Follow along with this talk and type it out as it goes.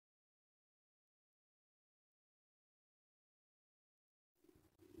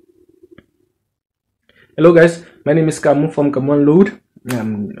Hello guys, my name is Kamu from Kamu Load.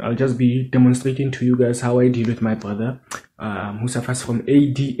 I'll just be demonstrating to you guys how I deal with my brother who suffers from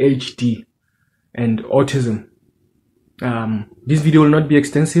ADHD and autism. This video will not be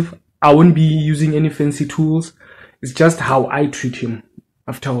extensive. I won't be using any fancy tools. It's just how I treat him.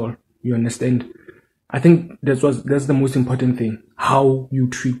 After all, you understand? I think that's the most important thing. How you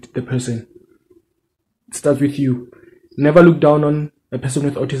treat the person. It starts with you. Never look down on a person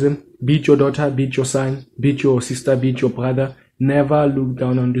with autism. Be it your daughter, be it your son, be it your sister, be it your brother. Never look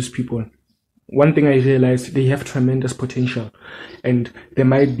down on these people. One thing I realized, they have tremendous potential, and there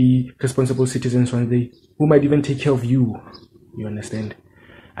might be responsible citizens one day who might even take care of you. You understand?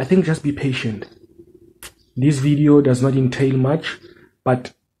 I think just be patient. This video does not entail much,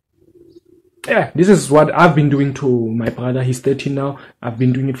 but yeah, this is what I've been doing to my brother. He's 13 now. I've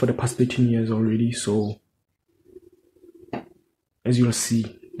been doing it for the past 13 years already. So, as you'll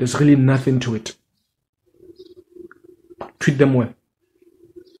see, there's really nothing to it. Treat them well.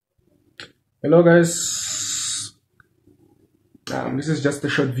 Hello guys. This is just a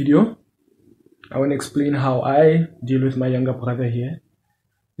short video. I want to explain how I deal with my younger brother here.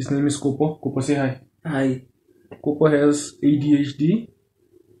 His name is Kopo. Kopo, say hi. Hi. Kopo has ADHD,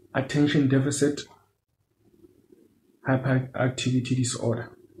 attention deficit hyperactivity disorder.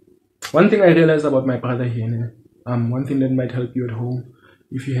 One thing I realized about my brother here, one thing that might help you at home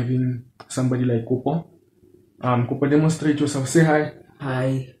if you're having somebody like Kopo. Kopo, demonstrate yourself. Say hi.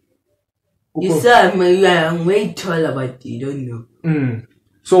 Hi. Kopo. You said I'm way tall, but you don't know.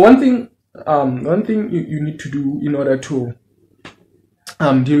 So one thing you need to do in order to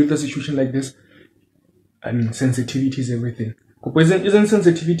deal with a situation like this, I mean, sensitivity is everything. Kopo, isn't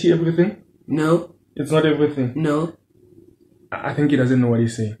sensitivity everything? No. It's not everything. No. I think he doesn't know what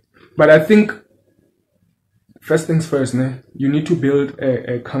he's saying. But I think first things first, you need to build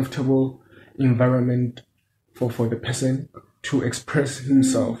a comfortable environment for the person to express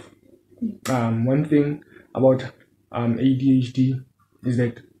himself. One thing about ADHD is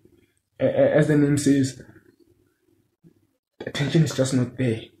that, as the name says, attention is just not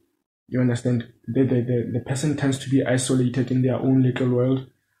there. You understand? The person tends to be isolated in their own little world.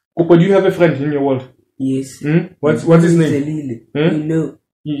 Kopo, do you have a friend in your world? Yes. What's his name? No.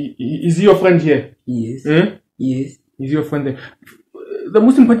 Is he your friend here? Yes. Yes. Is your friend there? The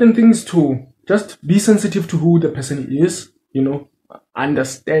most important thing is to just be sensitive to who the person is,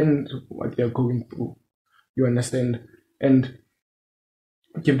 understand what they're going through. You understand? And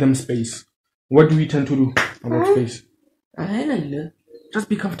give them space. What do we tend to do about space? I don't know. Just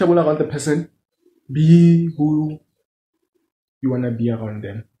be comfortable around the person. Be who you want to be around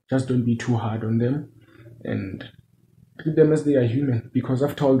them. Just don't be too hard on them. And treat them as they are human. Because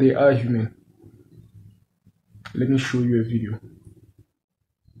after all, they are human. Let me show you a video.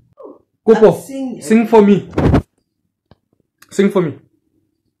 Kopo, sing for me. Sing for me.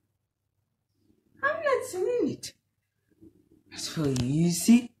 I'm not singing it. That's for you, you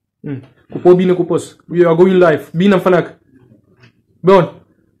see? Kopo, bine Kopos. We are going live. Bine Fanak. Bon.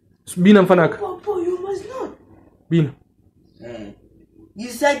 Bine Fanak. Papa, you must not. Bine. You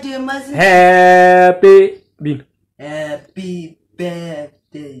said you mustn't. Happy. Bine. Happy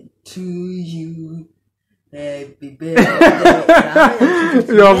birthday to you. Happy birthday.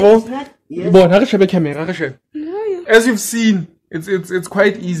 Bon, as you've seen, it's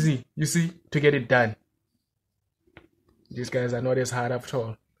quite easy, you see, to get it done. These guys are not as hard after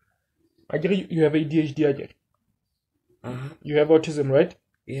all. You have ADHD, You have autism, right?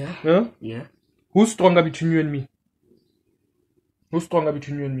 Yeah. Huh? Yeah. Who's stronger between you and me? Who's stronger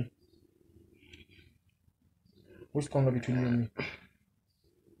between you and me? Who's stronger between you and me?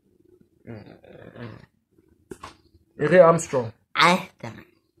 Ere Armstrong.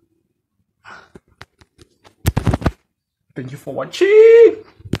 Thank you for watching.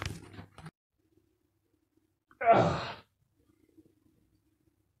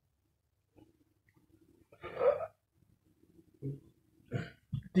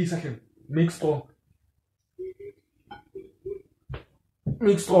 10 seconds. Make strong.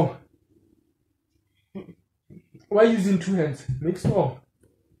 Make strong. Why using 2 hands? Make strong.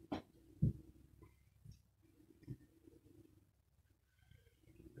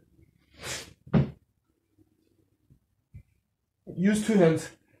 Use 2 hands.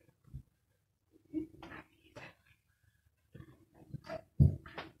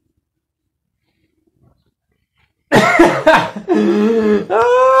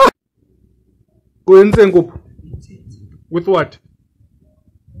 With what?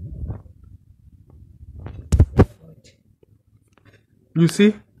 You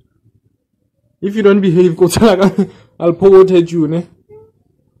see? If you don't behave, I'll pour out at you, ne?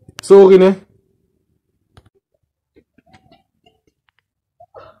 Sorry, ne?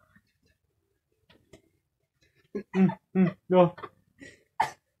 No.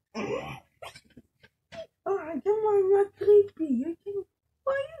 Oh, come on, not creepy.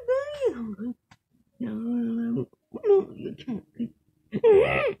 Why are you going? No, you can't.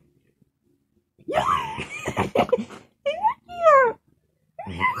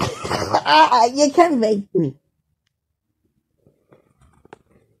 You can't make me.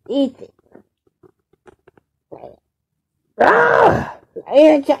 Eat it.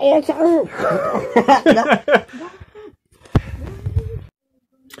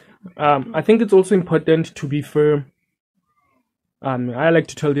 I think it's also important to be firm. I like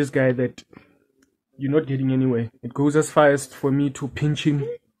to tell this guy that you're not getting anywhere. It goes as far as for me to pinch him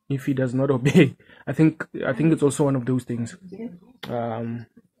if he does not obey. I think it's also one of those things.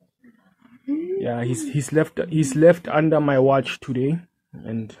 Yeah, he's left under my watch today,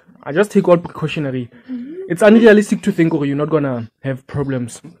 and I just take all precautionary. It's unrealistic to think, you're not gonna have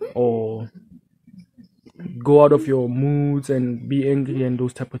problems or go out of your moods and be angry and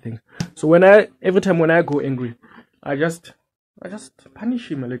those type of things. So every time when I go angry, I just punish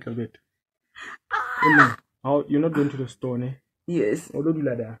him a little bit. How you're not going to the store, ne? Yes. Or don't do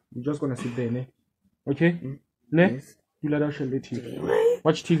like that. You're just gonna sit there, ne? Okay? Ne? Yes. You like that shall let you.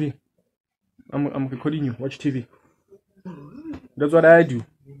 Watch TV. I'm recording you. Watch TV. That's what I do.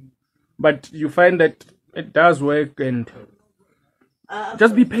 But you find that it does work, and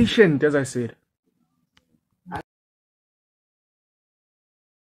just be patient, as I said.